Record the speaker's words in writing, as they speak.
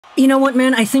You know what,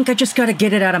 man? I think I just gotta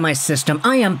get it out of my system.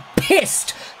 I am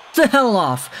pissed the hell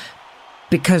off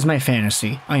because my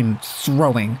fantasy I'm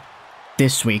throwing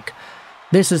this week.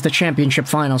 This is the championship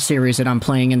final series that I'm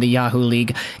playing in the Yahoo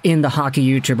League, in the Hockey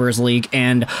YouTubers League,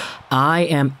 and I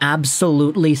am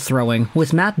absolutely throwing.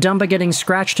 With Matt Dumba getting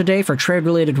scratched today for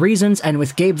trade-related reasons, and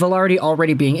with Gabe Vilardi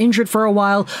already being injured for a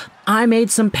while, I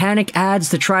made some panic ads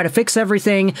to try to fix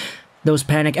everything. Those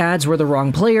panic ads were the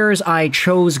wrong players. I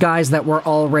chose guys that were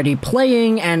already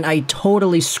playing, and I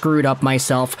totally screwed up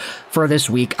myself for this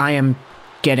week. I am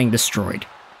getting destroyed.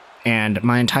 And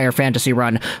my entire fantasy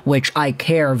run, which I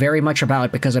care very much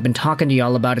about because I've been talking to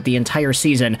y'all about it the entire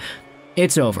season,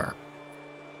 it's over.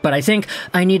 But I think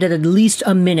I needed at least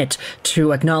a minute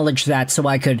to acknowledge that so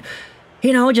I could,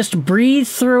 you know, just breathe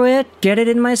through it, get it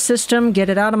in my system, get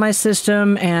it out of my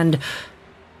system, and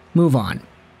move on.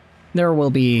 There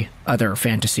will be other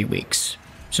fantasy weeks.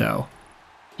 So,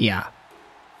 yeah.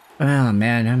 Oh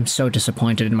man, I'm so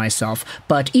disappointed in myself.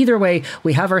 But either way,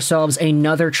 we have ourselves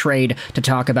another trade to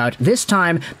talk about. This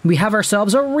time, we have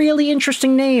ourselves a really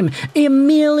interesting name.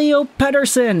 Emilio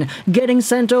Pettersen getting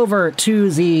sent over to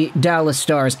the Dallas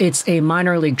Stars. It's a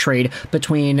minor league trade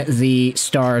between the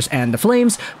Stars and the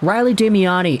Flames. Riley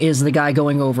Damiani is the guy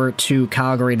going over to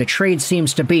Calgary. The trade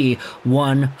seems to be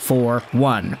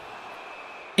 1-for-1.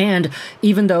 And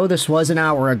even though this was an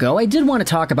hour ago, I did want to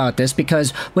talk about this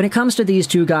because when it comes to these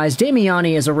two guys,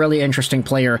 Damiani is a really interesting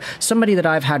player, somebody that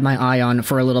I've had my eye on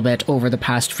for a little bit over the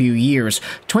past few years.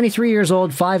 23 years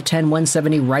old, 5'10",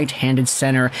 170, right-handed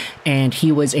center, and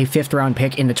he was a fifth-round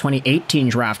pick in the 2018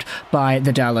 draft by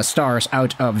the Dallas Stars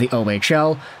out of the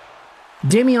OHL.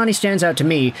 Damiani stands out to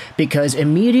me because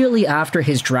immediately after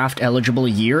his draft-eligible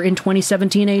year in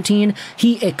 2017-18,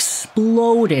 he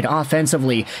exploded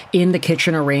offensively in the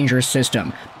Kitchener Rangers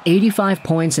system. 85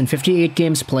 points in 58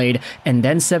 games played, and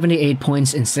then 78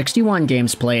 points in 61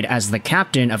 games played as the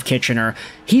captain of Kitchener.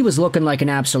 He was looking like an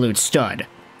absolute stud.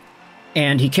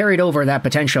 And he carried over that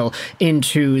potential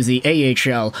into the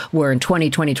AHL, where in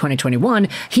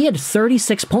 2020-2021, he had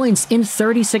 36 points in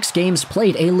 36 games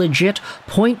played, a legit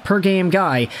point-per-game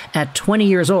guy at 20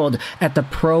 years old at the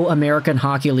Pro-American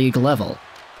Hockey League level.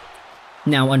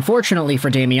 Now, unfortunately for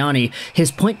Damiani,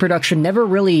 his point production never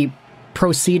really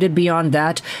proceeded beyond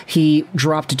that. He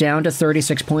dropped down to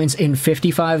 36 points in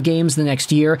 55 games the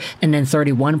next year, and then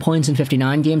 31 points in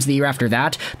 59 games the year after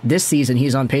that. This season,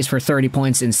 he's on pace for 30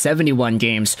 points in 71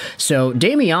 games. So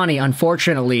Damiani,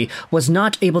 unfortunately, was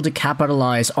not able to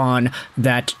capitalize on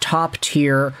that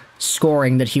top-tier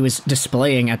scoring that he was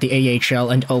displaying at the AHL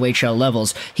and OHL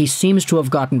levels. He seems to have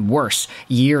gotten worse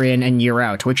year in and year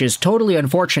out, which is totally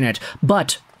unfortunate,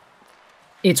 but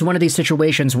it's one of these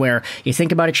situations where you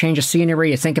think about a change of scenery,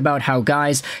 you think about how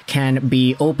guys can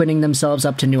be opening themselves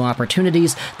up to new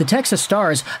opportunities. The Texas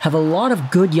Stars have a lot of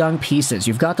good young pieces.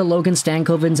 You've got the Logan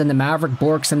Stankovens and the Maverick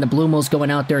Borks and the Blumels going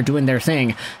out there doing their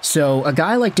thing. So a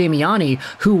guy like Damiani,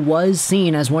 who was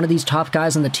seen as one of these top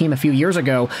guys on the team a few years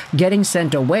ago, getting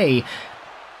sent away,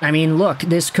 I mean, look,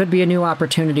 this could be a new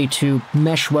opportunity to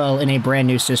mesh well in a brand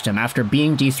new system after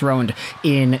being dethroned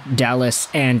in Dallas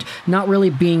and not really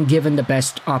being given the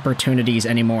best opportunities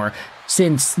anymore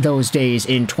since those days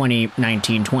in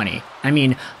 2019-20. I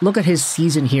mean, look at his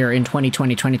season here in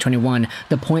 2020-2021,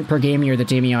 the point-per-game year that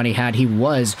Damiani had. He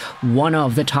was one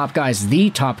of the top guys,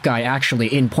 the top guy, actually,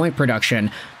 in point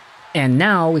production. And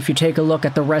now, if you take a look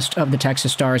at the rest of the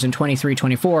Texas Stars in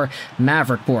 23-24,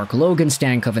 Maverick Bork, Logan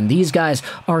Stankoven, these guys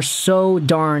are so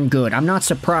darn good. I'm not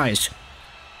surprised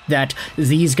that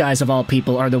these guys of all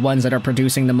people are the ones that are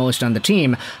producing the most on the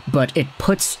team, but it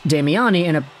puts Damiani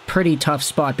in a pretty tough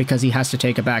spot because he has to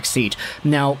take a back seat.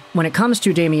 Now, when it comes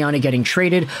to Damiani getting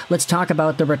traded, let's talk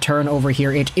about the return over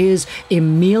here. It is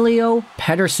Emilio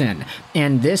Pettersen,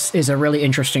 and this is a really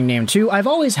interesting name too. I've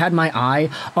always had my eye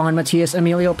on Mathias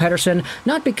Emilio Pettersen,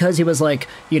 not because he was like,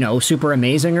 you know, super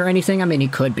amazing or anything. I mean, he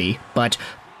could be, but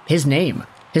his name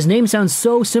sounds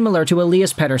so similar to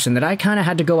Elias Pettersson that I kind of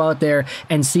had to go out there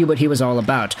and see what he was all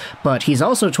about. But he's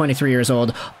also 23 years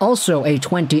old, also a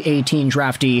 2018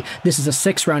 draftee. This is a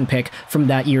 6th-round pick from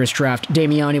that year's draft.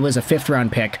 Damiani was a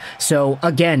 5th-round pick. So,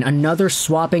 again, another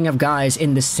swapping of guys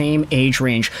in the same age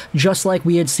range, just like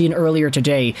we had seen earlier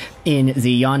today in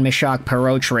the Jan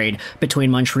Mysak-Perreault trade between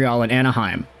Montreal and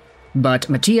Anaheim. But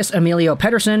Mathias Emilio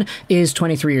Pettersen is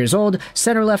 23 years old,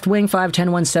 center-left wing, 5'10",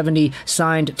 170,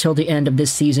 signed till the end of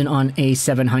this season on a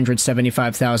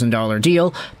 $775,000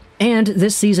 deal. And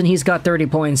this season he's got 30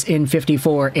 points in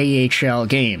 54 AHL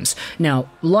games. Now,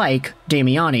 like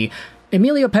Damiani,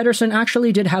 Emilio Pettersen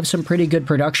actually did have some pretty good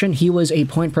production. He was a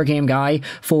point-per-game guy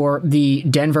for the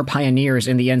Denver Pioneers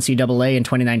in the NCAA in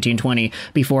 2019-20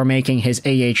 before making his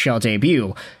AHL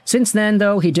debut. Since then,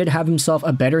 though, he did have himself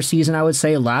a better season, I would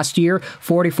say. Last year,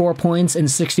 44 points in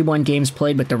 61 games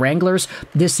played with the Wranglers.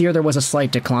 This year, there was a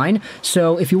slight decline.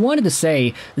 So if you wanted to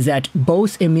say that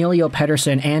both Emilio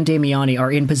Pettersen and Damiani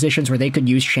are in positions where they could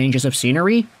use changes of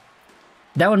scenery,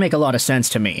 that would make a lot of sense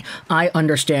to me. I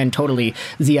understand totally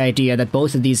the idea that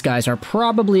both of these guys are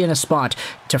probably in a spot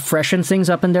to freshen things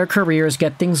up in their careers,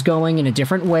 get things going in a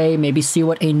different way, maybe see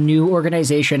what a new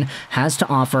organization has to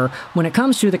offer. When it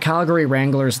comes to the Calgary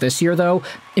Wranglers this year, though,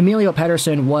 Emilio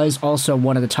Pettersen was also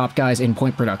one of the top guys in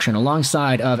point production,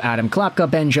 alongside of Adam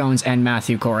Klapka, Ben Jones, and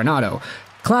Matthew Coronado.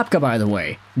 Klapka, by the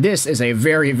way, this is a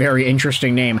very, very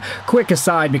interesting name. Quick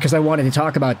aside, because I wanted to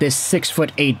talk about this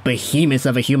 6'8" behemoth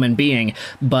of a human being,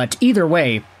 but either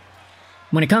way,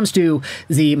 when it comes to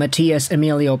the Mathias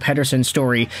Emilio Pettersen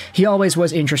story, he always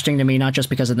was interesting to me, not just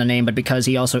because of the name, but because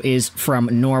he also is from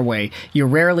Norway. You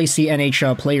rarely see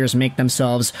NHL players make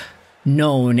themselves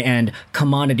known and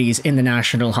commodities in the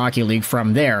National Hockey League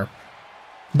from there.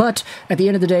 But at the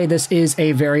end of the day, this is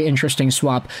a very interesting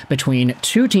swap between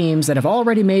two teams that have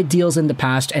already made deals in the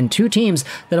past and two teams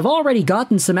that have already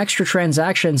gotten some extra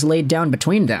transactions laid down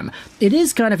between them. It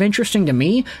is kind of interesting to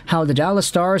me how the Dallas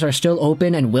Stars are still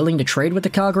open and willing to trade with the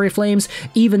Calgary Flames,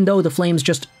 even though the Flames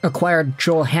just acquired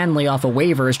Joel Hanley off of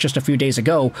waivers just a few days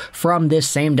ago from this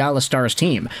same Dallas Stars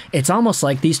team. It's almost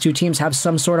like these two teams have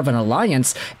some sort of an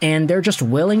alliance, and they're just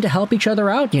willing to help each other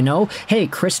out, you know? Hey,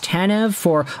 Chris Tanev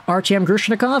for Artyom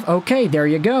Grushnikov? Okay, there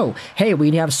you go. Hey,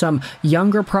 we have some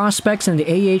younger prospects in the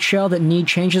AHL that need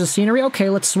changes of scenery.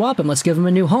 Okay, let's swap them. Let's give them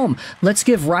a new home. Let's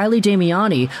give Riley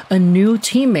Damiani a new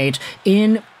teammate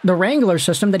in the Wrangler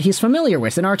system that he's familiar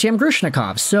with, in Artyom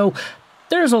Grushnikov. So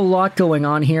there's a lot going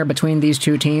on here between these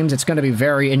two teams. It's going to be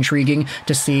very intriguing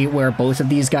to see where both of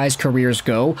these guys' careers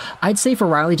go. I'd say for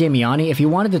Riley Damiani, if you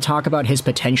wanted to talk about his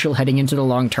potential heading into the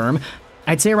long term,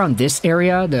 I'd say around this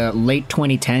area, the late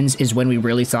 2010s, is when we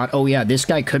really thought, oh yeah, this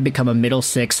guy could become a middle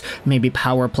six, maybe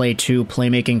power play 2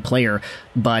 playmaking player.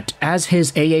 But as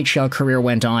his AHL career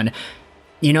went on,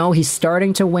 you know, he's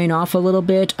starting to wane off a little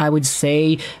bit. I would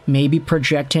say maybe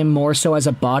project him more so as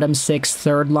a bottom 6,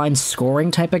 third-line scoring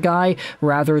type of guy,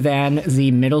 rather than the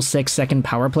middle 6, second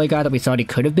power play guy that we thought he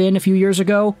could have been a few years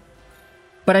ago.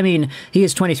 But I mean, he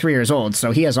is 23 years old,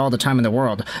 so he has all the time in the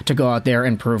world to go out there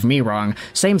and prove me wrong.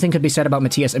 Same thing could be said about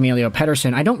Mathias Emilio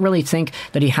Pettersen. I don't really think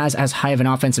that he has as high of an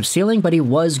offensive ceiling, but he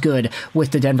was good with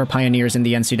the Denver Pioneers in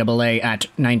the NCAA at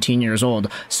 19 years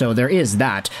old, so there is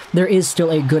that. There is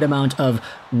still a good amount of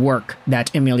work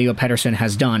that Emilio Pettersen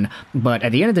has done, but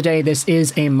at the end of the day, this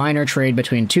is a minor trade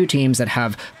between two teams that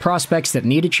have prospects that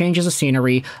need to change as a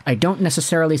scenery. I don't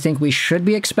necessarily think we should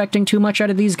be expecting too much out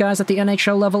of these guys at the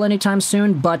NHL level anytime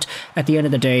soon, but at the end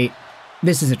of the day,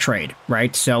 this is a trade,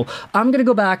 right? So I'm going to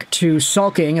go back to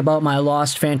sulking about my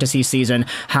lost fantasy season,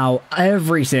 how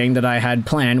everything that I had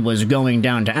planned was going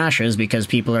down to ashes because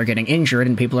people are getting injured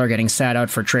and people are getting sat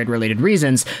out for trade-related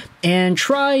reasons, and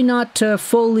try not to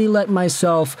fully let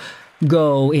myself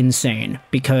go insane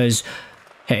because,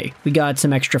 hey, we got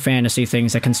some extra fantasy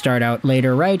things that can start out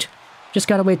later, right? Just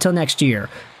gotta wait till next year.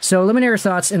 So let me know your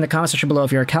thoughts in the comment section below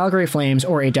if you're a Calgary Flames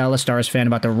or a Dallas Stars fan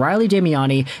about the Riley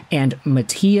Damiani and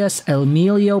Mathias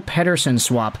Emilio Pettersen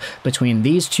swap between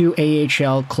these two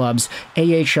AHL clubs,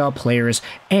 AHL players,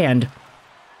 and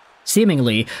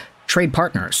seemingly trade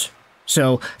partners.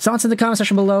 So thoughts in the comment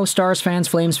section below. Stars fans,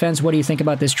 Flames fans, what do you think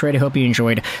about this trade? I hope you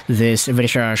enjoyed this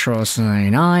video.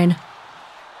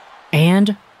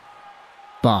 And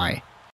bye.